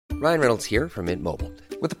Ryan Reynolds here from Mint Mobile.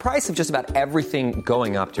 With the price of just about everything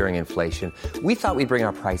going up during inflation, we thought we'd bring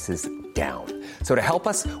our prices down. So to help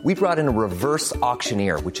us, we brought in a reverse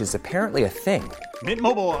auctioneer, which is apparently a thing. Mint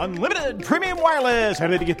Mobile Unlimited Premium Wireless. How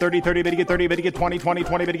to get 30, 30, bit to get 30, bit to get 20, 20,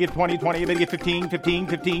 20, bit to get 20, 20, bit to get 15, 15,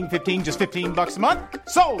 15, 15, just $15 a month?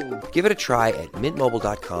 Sold! Give it a try at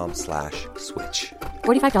mintmobile.com/switch.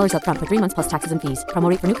 $45 up front for 3 months plus taxes and fees. Promo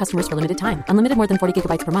rate for new customers for limited time. Unlimited more than 40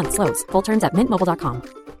 gigabytes per month. Slows full terms at mintmobile.com.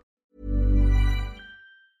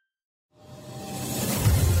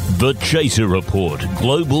 The Chaser Report,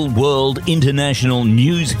 Global World International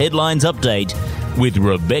News Headlines Update with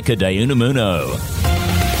Rebecca De Unamuno.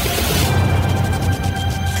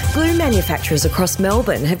 Glue manufacturers across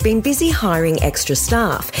Melbourne have been busy hiring extra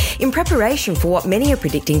staff in preparation for what many are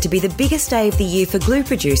predicting to be the biggest day of the year for glue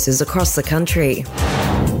producers across the country.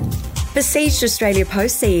 Besieged Australia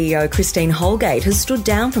Post CEO Christine Holgate has stood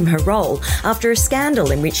down from her role after a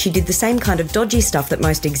scandal in which she did the same kind of dodgy stuff that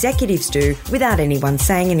most executives do without anyone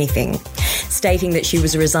saying anything. Stating that she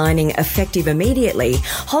was resigning effective immediately,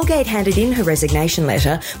 Holgate handed in her resignation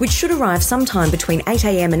letter, which should arrive sometime between 8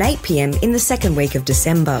 a.m. and 8 p.m. in the second week of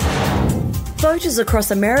December. Voters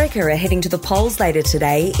across America are heading to the polls later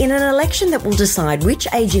today in an election that will decide which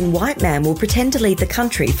ageing white man will pretend to lead the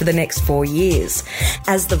country for the next 4 years.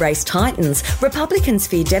 As the race tightens, Republicans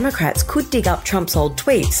fear Democrats could dig up Trump's old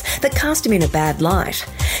tweets that cast him in a bad light.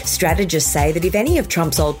 Strategists say that if any of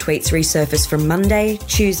Trump's old tweets resurface from Monday,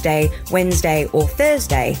 Tuesday, Wednesday or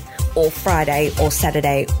Thursday, or Friday or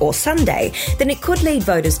Saturday or Sunday, then it could lead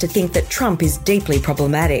voters to think that Trump is deeply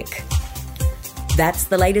problematic. That's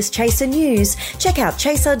the latest Chaser news. Check out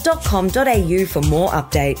chaser.com.au for more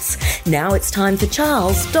updates. Now it's time for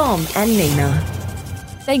Charles, Dom and Nina.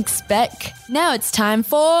 Thanks, Beck. Now it's time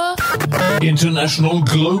for International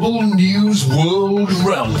Global News World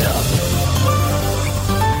Roundup.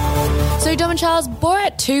 So, Dom and Charles,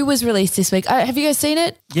 Borat 2 was released this week. Have you guys seen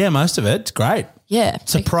it? Yeah, most of it. It's great. Yeah.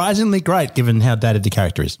 Surprisingly great given how dated the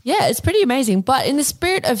character is. Yeah, it's pretty amazing. But in the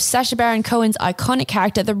spirit of Sacha Baron Cohen's iconic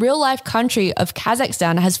character, the real-life country of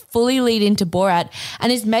Kazakhstan has fully leaned into Borat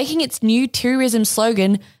and is making its new tourism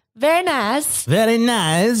slogan, very nice. Very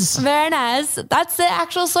nice. Very nice. That's the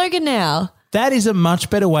actual slogan now. That is a much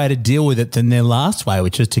better way to deal with it than their last way,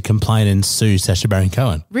 which was to complain and sue Sacha Baron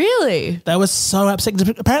Cohen. Really? They were so upset.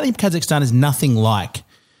 Apparently Kazakhstan is nothing like...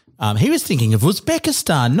 he was thinking of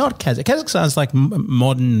Uzbekistan, not Kazakhstan. Kazakhstan is like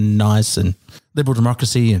modern, nice and liberal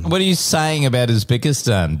democracy. And what are you saying about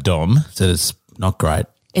Uzbekistan, Dom? That it's not great.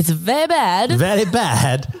 It's very bad. Very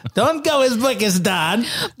bad. Don't go Uzbekistan.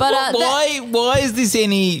 But why is this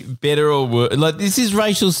any better or worse? Like, this is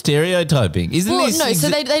racial stereotyping, isn't this? No, so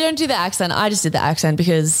they don't do the accent. I just did the accent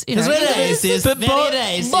because, you know. Because we're racist. But very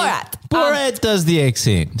racist. Borat does the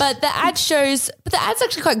accent. But the ad's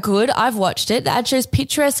actually quite good. I've watched it. The ad shows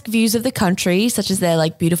picturesque views of the country, such as their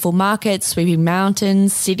like beautiful markets, sweeping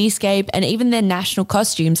mountains, cityscape, and even their national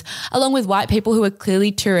costumes, along with white people who are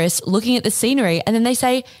clearly tourists looking at the scenery. And then they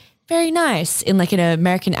say, very nice, in like an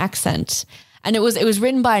American accent. And it was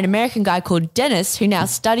written by an American guy called Dennis, who now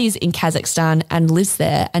studies in Kazakhstan and lives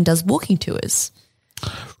there and does walking tours.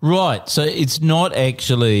 Right. So it's not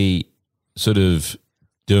actually sort of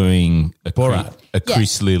doing a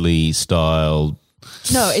Chris Lilly style.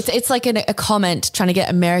 No, it's like a comment trying to get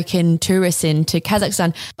American tourists into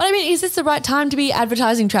Kazakhstan. But I mean, is this the right time to be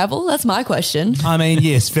advertising travel? That's my question. I mean,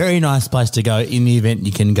 yes, very nice place to go in the event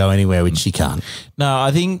you can go anywhere, which you can't. No,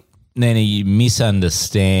 I think, Nana, you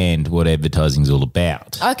misunderstand what advertising is all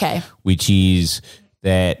about. Okay. Which is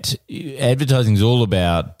that advertising is all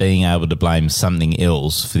about being able to blame something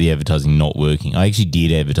else for the advertising not working. I actually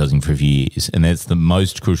did advertising for a few years, and that's the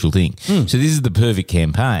most crucial thing. So this is the perfect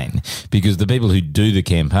campaign because the people who do the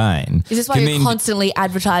campaign... Is this why you're constantly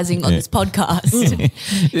advertising on this podcast?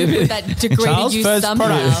 With that degree Charles' to use first somehow.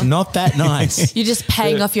 product is not that nice. You're just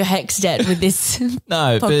paying off your HEX debt with this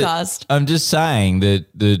podcast. But I'm just saying that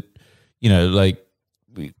you know, like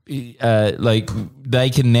they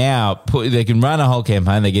can now they can run a whole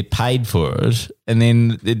campaign, they get paid for it, and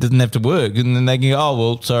then it doesn't have to work, and then they can go, oh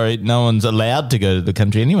well, sorry, no one's allowed to go to the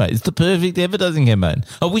country anyway. It's the perfect advertising campaign.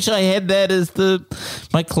 I wish I had that as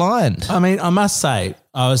my client. I mean, I must say,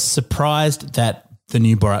 I was surprised that the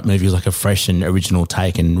new Borat movie was like a fresh and original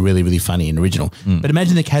take and really, really funny and original. But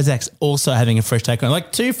imagine the Kazakhs also having a fresh take on,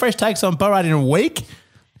 like 2 fresh takes on Borat in a week.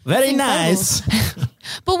 Very nice.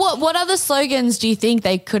 But what other slogans do you think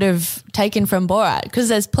they could have taken from Borat? Because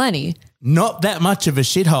there's plenty. Not that much of a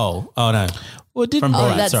shithole. Oh, no. Well, didn't From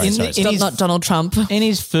Borat, that's sorry. not Donald Trump. in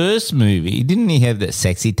his first movie, didn't he have the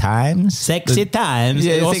sexy times? Sexy times.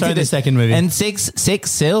 Yeah, Also in the second movie. And sex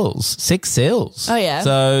sells. Sex sells. Oh, yeah.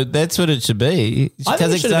 So that's what it should be. I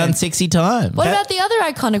think it should have Kazakhstan been- sexy time. What about the other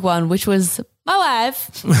iconic one, which was my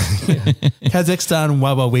wife? Kazakhstan,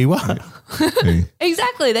 Wawa Wiwa.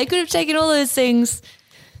 Exactly. They could have taken all those things.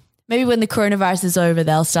 Maybe when the coronavirus is over,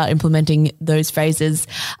 they'll start implementing those phrases.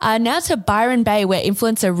 Now to Byron Bay, where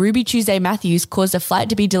influencer Ruby Tuesday Matthews caused a flight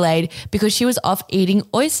to be delayed because she was off eating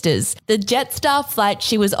oysters. The Jetstar flight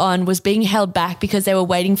she was on was being held back because they were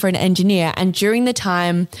waiting for an engineer. And during the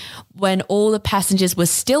time when all the passengers were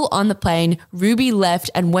still on the plane, Ruby left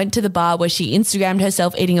and went to the bar where she Instagrammed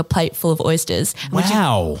herself eating a plate full of oysters.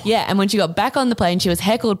 Wow. And when she got back on the plane, she was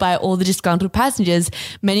heckled by all the disgruntled passengers,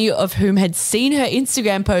 many of whom had seen her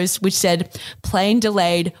Instagram post, which said, plane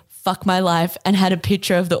delayed, fuck my life, and had a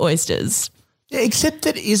picture of the oysters. Yeah, except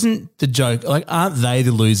that isn't the joke. Like, aren't they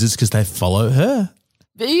the losers because they follow her?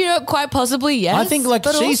 But, quite possibly, yes. I think like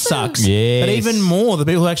but she also- sucks. Yes. But even more, the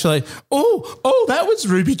people who actually like, oh, that was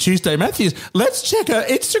Ruby Tuesday Matthews. Let's check her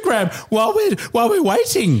Instagram while we're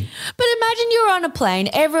waiting. But imagine you're on a plane,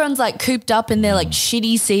 everyone's like cooped up in their like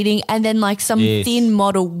shitty seating, and then like some thin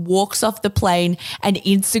model walks off the plane and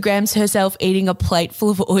Instagrams herself eating a plate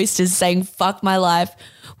full of oysters saying, fuck my life.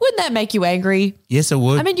 Wouldn't that make you angry? Yes, it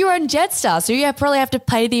would. I mean, you're on Jetstar, so you probably have to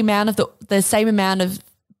pay the same amount of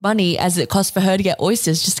money as it costs for her to get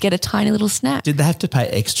oysters just to get a tiny little snack. Did they have to pay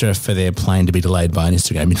extra for their plane to be delayed by an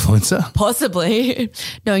Instagram influencer? Possibly,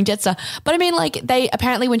 knowing Jetstar. But I mean, like they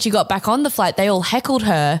apparently when she got back on the flight, they all heckled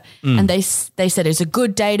her and they said it's a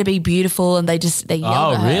good day to be beautiful, and they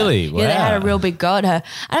yelled at her. Really? Yeah, they had a Wow. real big go at her.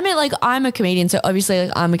 And I mean, like I'm a comedian, so obviously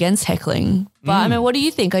like, I'm against heckling. But I mean, what do you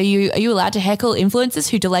think? Are you allowed to heckle influencers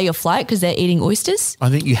who delay your flight because they're eating oysters? I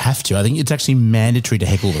think you have to. I think it's actually mandatory to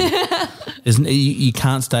heckle them. Isn't it? You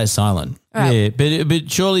can't stay silent. Yeah,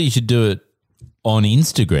 but surely you should do it on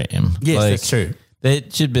Instagram. Yes, that's true.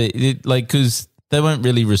 That should be like because they won't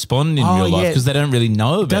really respond in real life because they don't really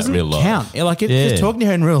know about Doesn't real life. count. Like if just talking to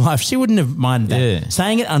her in real life, she wouldn't have minded that. Yeah.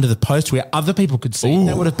 Saying it under the post where other people could see it,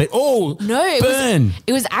 that would have been burn.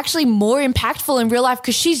 It was actually more impactful in real life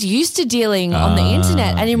because she's used to dealing on the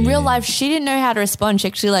internet, and in real life she didn't know how to respond. She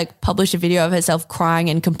actually like published a video of herself crying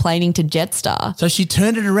and complaining to Jetstar. So she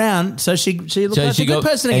turned it around. So she looked like a good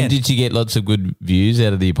person again. And did she get lots of good views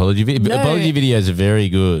out of the apology video? No. Apology videos are very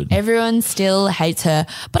good. Everyone still hates her.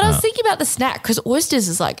 But I was thinking about the snack because oysters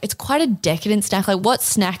is like, it's quite a decadent snack. Like what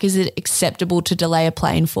snack is it acceptable to delay a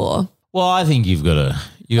plane for? Well, I think you've got to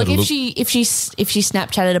Like look. if she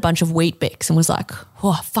Snapchatted a bunch of Wheat Bix and was like,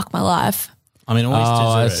 oh, fuck my life. I mean, oysters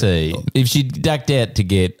I see. If she ducked out to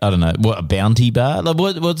get, I don't know, what, a bounty bar? Like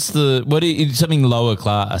what's something lower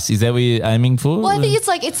class? Is that what you're aiming for? Well, I think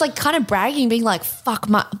it's like kind of bragging, being like, fuck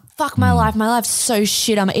my life. My life's so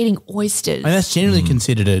shit. I'm eating oysters. I mean, that's generally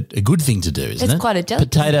considered a good thing to do, isn't It's it? quite a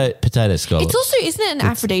delicacy. potato scallop. It's also, isn't it an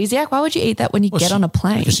aphrodisiac? Why would you eat that when you get on a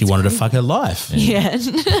plane? Because she wanted to fuck her life. Yeah.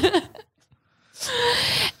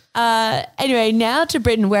 Anyway, now to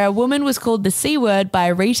Britain, where a woman was called the C word by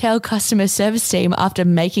a retail customer service team after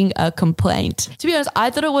making a complaint. To be honest, I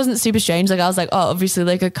thought it wasn't super strange. Like I was like, oh, obviously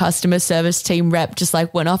like a customer service team rep just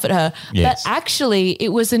like went off at her. Yes. But actually it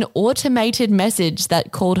was an automated message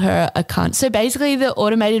that called her a cunt. So basically the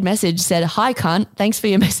automated message said, hi cunt, thanks for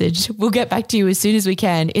your message. We'll get back to you as soon as we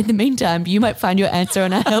can. In the meantime, you might find your answer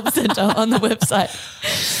on our help center on the website.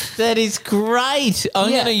 That is great. I'm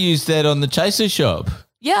Yeah. going to use that on the Chaser shop.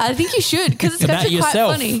 Yeah, I think you should because it's About actually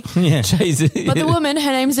yourself. quite funny. Yeah. Chaser. But the woman,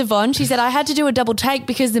 her name's Yvonne, she said, I had to do a double take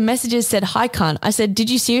because the messages said, hi, cunt. I said, did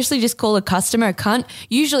you seriously just call a customer a cunt?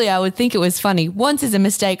 Usually I would think it was funny. Once is a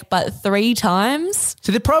mistake, but 3 times?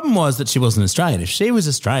 So the problem was that she wasn't Australian. If she was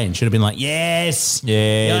Australian, she'd have been like, yes,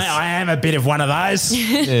 Yes. I am a bit of one of those.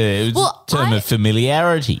 Yeah, it was Well, a term of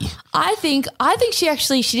familiarity. I think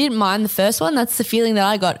she didn't mind the first one. That's the feeling that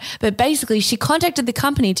I got. But basically she contacted the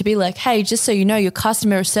company to be like, hey, just so you know, your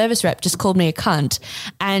customer service rep just called me a cunt.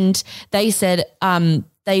 And they said,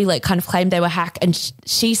 they like kind of claimed they were hacked. And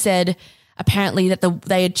she said apparently that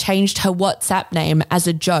they had changed her WhatsApp name as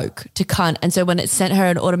a joke to cunt. And so when it sent her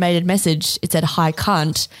an automated message, it said, hi,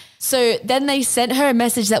 cunt. So then they sent her a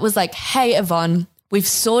message that was like, hey, Yvonne, we've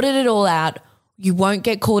sorted it all out. You won't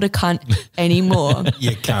get called a cunt anymore.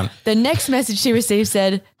 You can't. The next message she received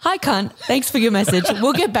said, Hi, cunt. Thanks for your message.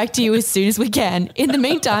 We'll get back to you as soon as we can. In the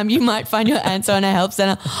meantime, you might find your answer on our help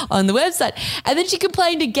center on the website. And then she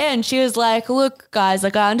complained again. She was like, look, guys,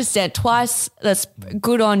 like I understand twice, that's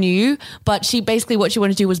good on you. But she basically what she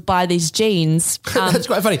wanted to do was buy these jeans. That's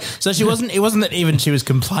quite funny. So it wasn't that even she was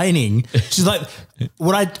complaining. She's like,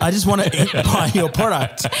 I just want to buy your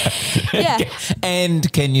product. Yeah.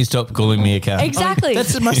 And can you stop calling me a cunt? Exactly.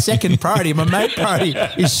 That's my second priority. My main priority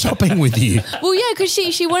is shopping with you. Well, yeah, because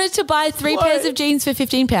she wanted to buy 3 pairs of jeans for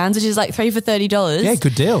 £15, which is like 3 for $30. Yeah,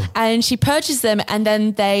 good deal. And she purchased them, and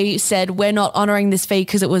then they said, we're not honouring this fee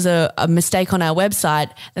because it was a mistake on our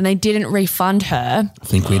website. And they didn't refund her. I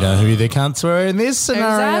think we know who the cunts were in this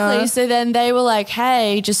scenario. Exactly. So then they were like,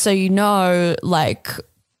 hey, just so you know, like,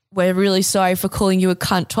 we're really sorry for calling you a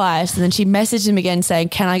cunt twice. And then she messaged him again saying,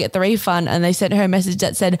 can I get the refund? And they sent her a message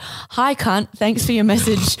that said, hi, cunt. Thanks for your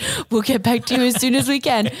message. We'll get back to you as soon as we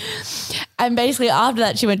can. And basically after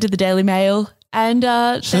that, she went to the Daily Mail. And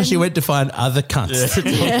so she went to find other cunts.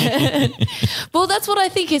 Yeah. Well, that's what I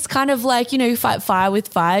think. It's kind of like, you fight fire with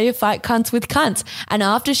fire, you fight cunts with cunts. And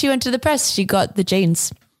after she went to the press, she got the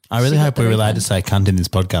jeans. I really hope we're allowed to say cunt in this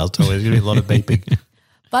podcast. Or there's going to be a lot of beeping.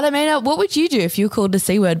 But I mean, what would you do if you were called a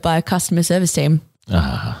C word by a customer service team?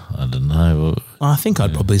 I don't know. I think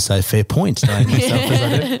I'd probably say fair point, knowing myself as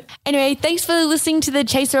I do. Anyway, thanks for listening to the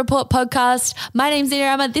Chaser Report podcast. My name's Nina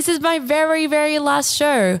Rama. This is my very, very last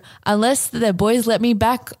show, unless the boys let me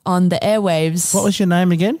back on the airwaves. What was your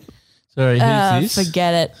name again? Sorry, who's this?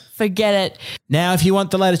 Forget it. Now, if you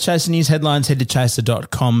want the latest Chaser News headlines, head to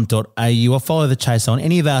chaser.com.au or follow the Chaser on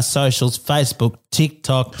any of our socials, Facebook,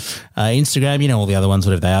 TikTok, Instagram, all the other ones,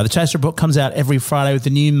 whatever they are. The Chaser Report comes out every Friday with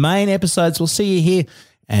the new main episodes. We'll see you here.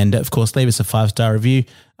 And, of course, leave us a 5-star review.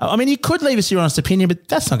 I mean, you could leave us your honest opinion, but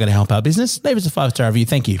that's not going to help our business. Leave us a 5-star review.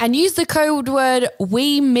 Thank you. And use the code word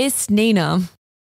We Miss Nina.